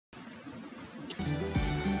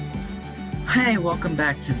Hey, welcome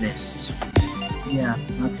back to this. Yeah,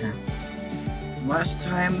 okay. Last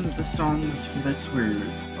time the songs for this were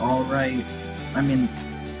alright. I mean,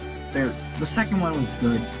 the second one was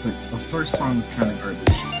good, but the first song was kind of garbage.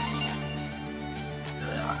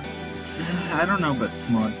 I don't know about this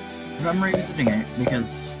mod, but I'm revisiting it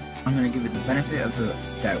because I'm gonna give it the benefit of the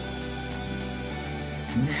doubt.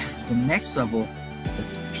 The next level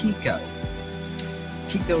is Pico.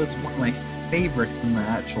 Pico is one of my favorites in the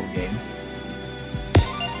actual game.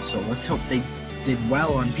 So let's hope they did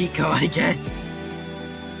well on Pico, I guess.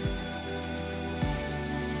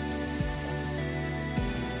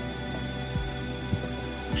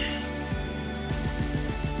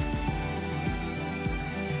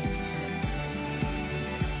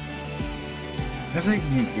 If they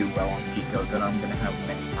didn't do well on Pico, then I'm gonna have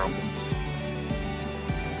many problems.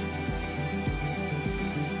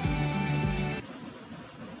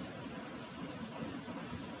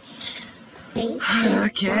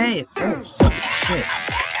 Okay. Oh, holy shit.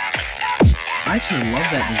 I actually love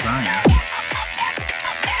that design.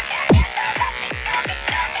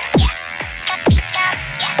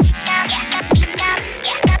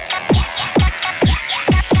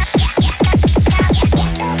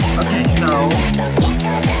 Okay, so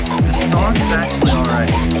the song is actually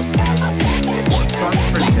alright. The song's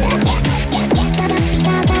pretty good.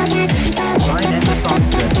 The design and the song's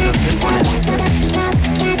good, so this one is good.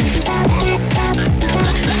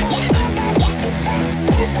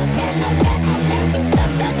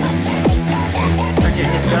 Okay,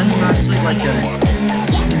 his gun's actually like a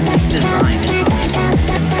unique design.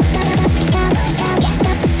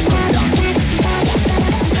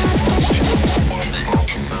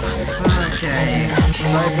 Okay,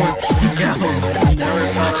 Cyborg Pico,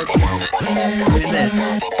 Naruto, look at this.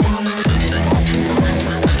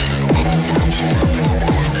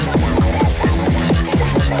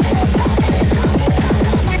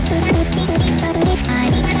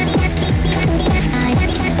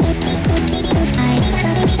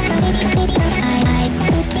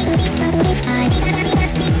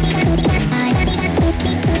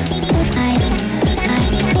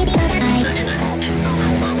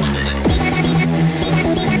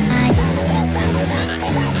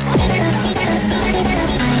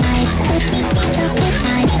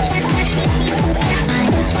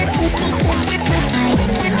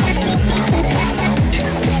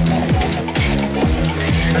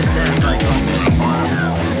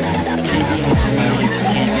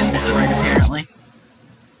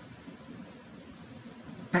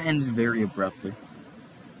 That ended very abruptly.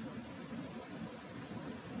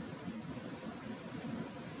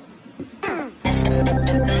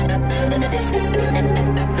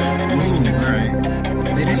 Alright.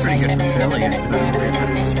 They did pretty good for Philly,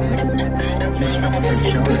 just from what they're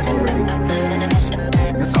showing us already.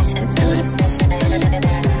 That's awesome. That's good.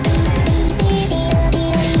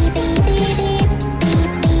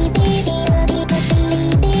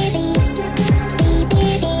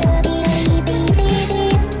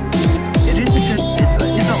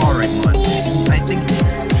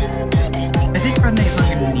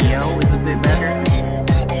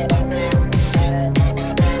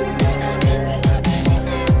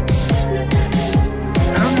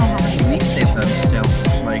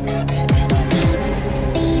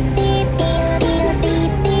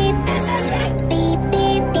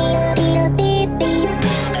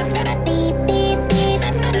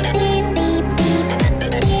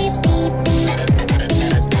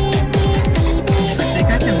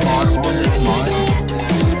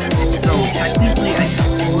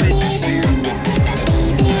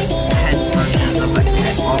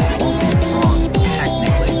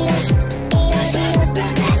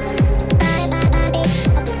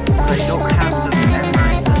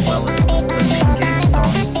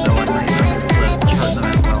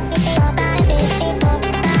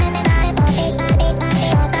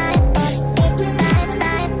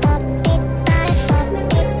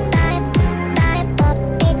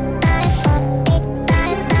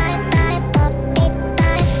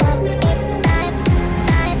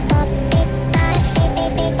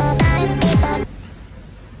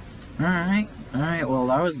 Alright, well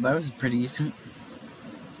that was pretty decent.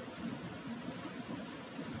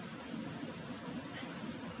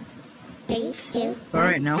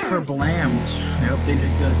 Alright, now for Blammed. I hope they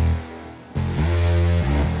did good.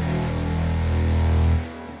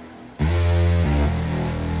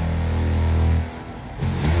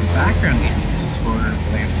 The background music for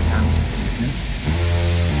Blammed sounds decent.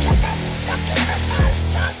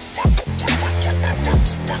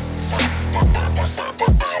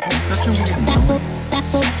 It's such a weird noise.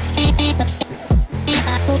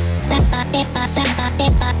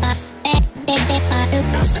 I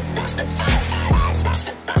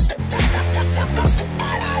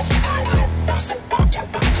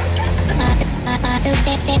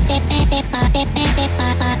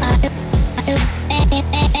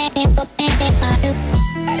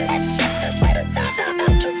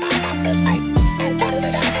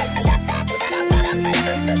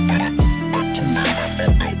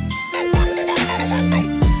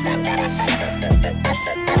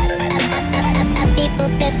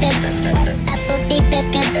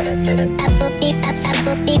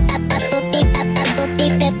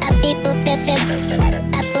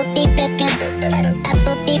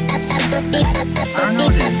don't know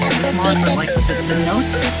what it is for this mod, but like the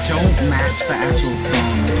notes don't match the actual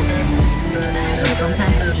song. And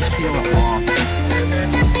sometimes you just feel it off.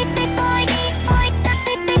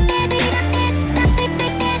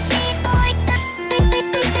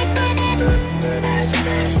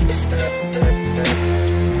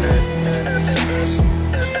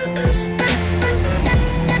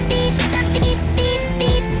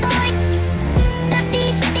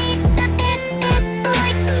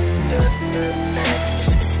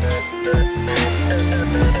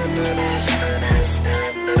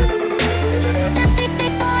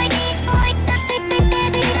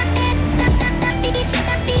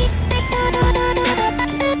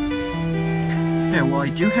 Okay, well I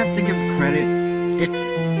do have to give credit.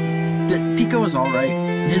 Pico is alright.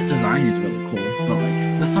 His design is really cool, but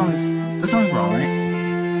like the songs were alright.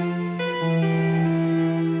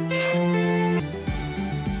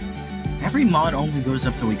 Every mod only goes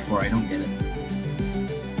up to week 4, I don't get it.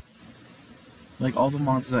 Like all the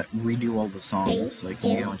mods that redo all the songs, like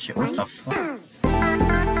you go and shit. What the fuck?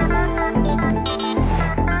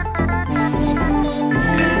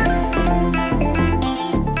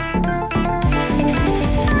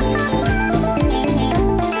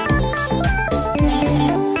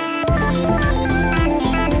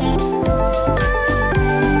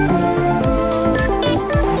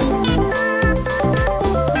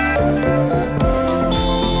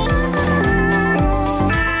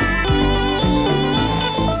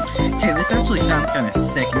 This actually sounds kind of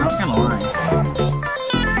sick, not gonna lie.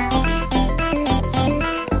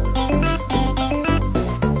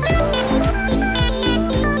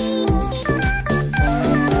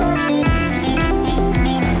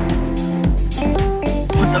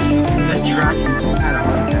 What the track just had a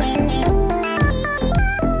heart attack.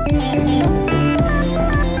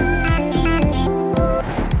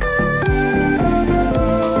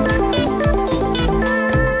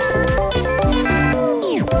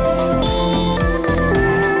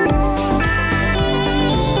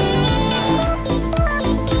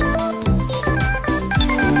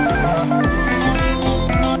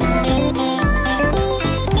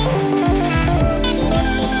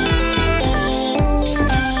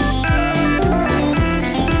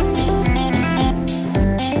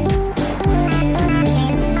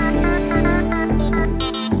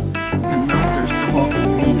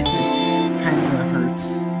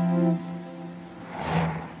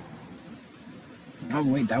 Oh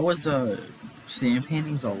wait, that was Sand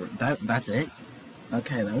Panties all that's it?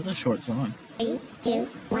 Okay, that was a short song. 3, 2,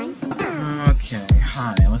 1, Okay,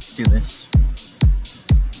 hi, let's do this.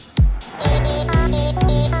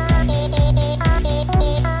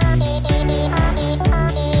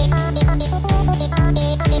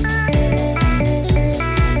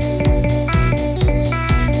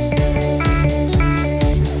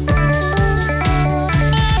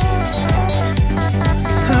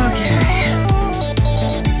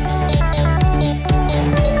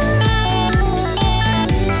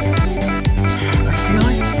 I feel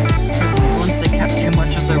like for these ones they kept too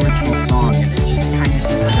much of the original song.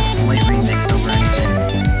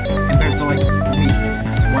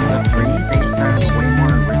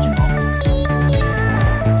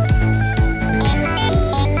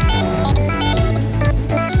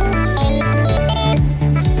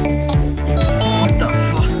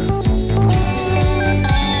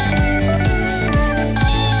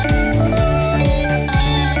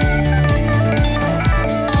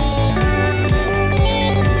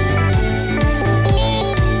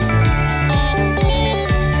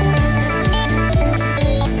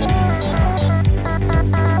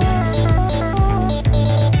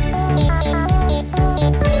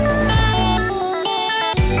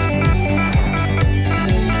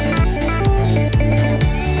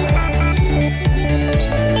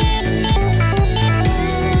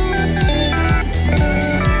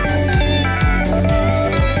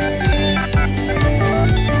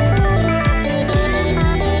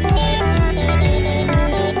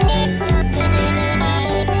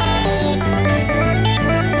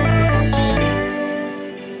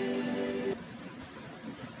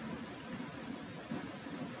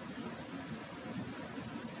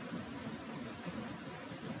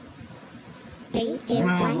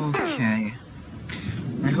 Okay.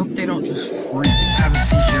 I hope they don't just freak, have a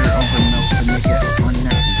seizure over milk and make it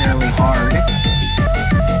unnecessarily hard.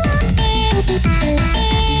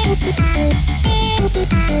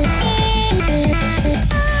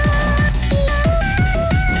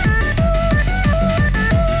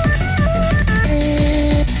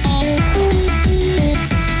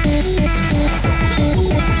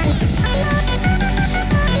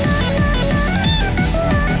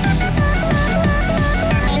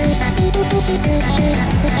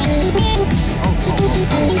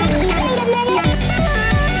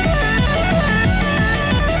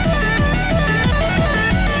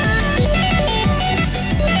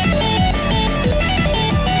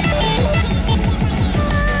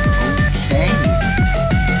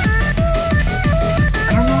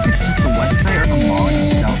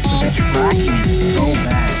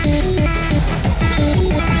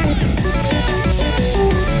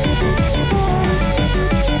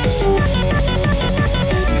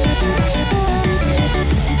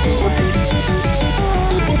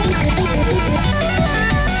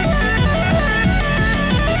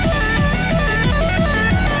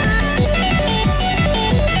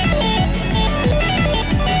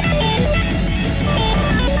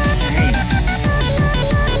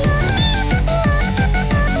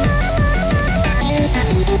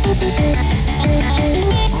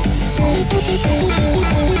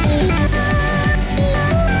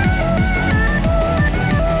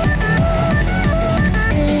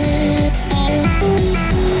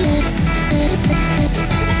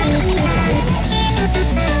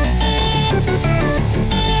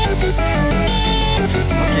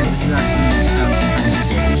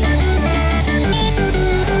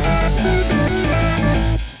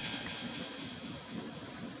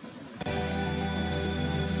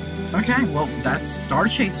 Okay, well, that's Star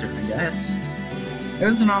Chaser, I guess. It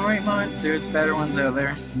was an alright mod. There's better ones out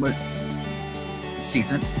there, but it's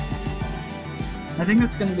decent. I think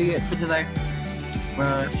that's gonna be it for today.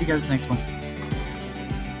 See you guys next one.